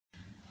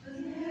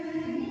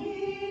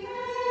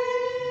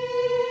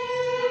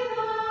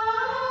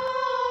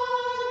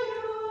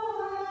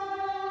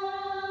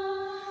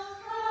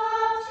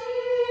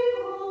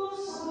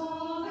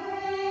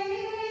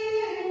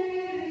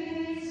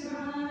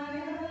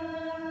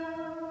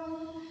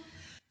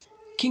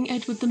King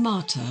Edward the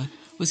Martyr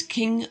was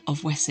King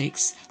of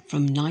Wessex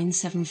from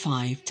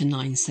 975 to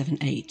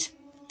 978.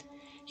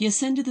 He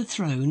ascended the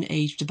throne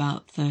aged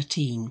about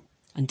 13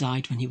 and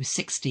died when he was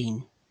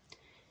 16.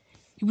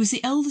 He was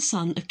the elder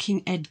son of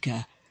King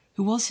Edgar,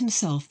 who was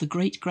himself the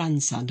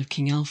great-grandson of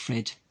King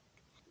Alfred.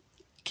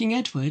 King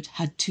Edward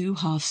had two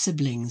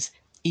half-siblings,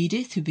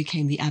 Edith, who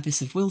became the Abbess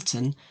of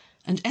Wilton,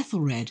 and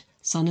Ethelred,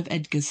 son of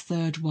Edgar's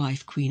third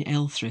wife, Queen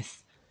Aelfrith.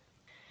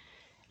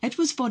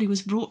 Edward's body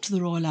was brought to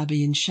the Royal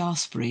Abbey in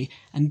Shaftesbury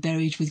and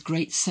buried with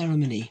great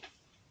ceremony.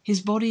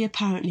 His body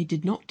apparently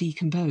did not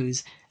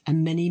decompose,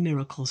 and many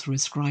miracles were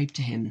ascribed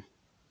to him.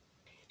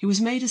 He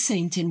was made a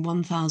saint in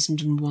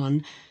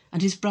 1001,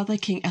 and his brother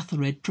King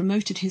Ethelred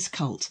promoted his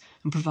cult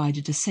and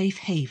provided a safe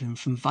haven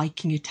from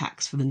Viking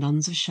attacks for the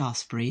nuns of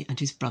Shaftesbury and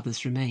his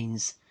brother's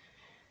remains.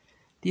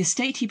 The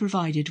estate he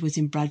provided was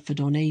in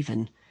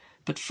Bradford-on-Avon,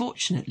 but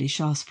fortunately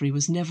Shaftesbury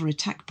was never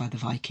attacked by the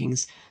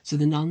Vikings, so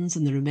the nuns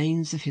and the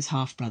remains of his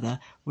half-brother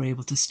were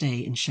able to stay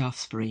in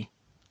Shaftesbury.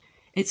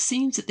 It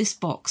seems that this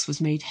box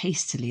was made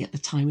hastily at the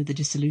time of the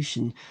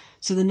dissolution,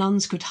 so the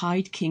nuns could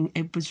hide King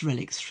Edward's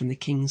relics from the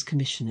king's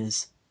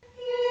commissioners.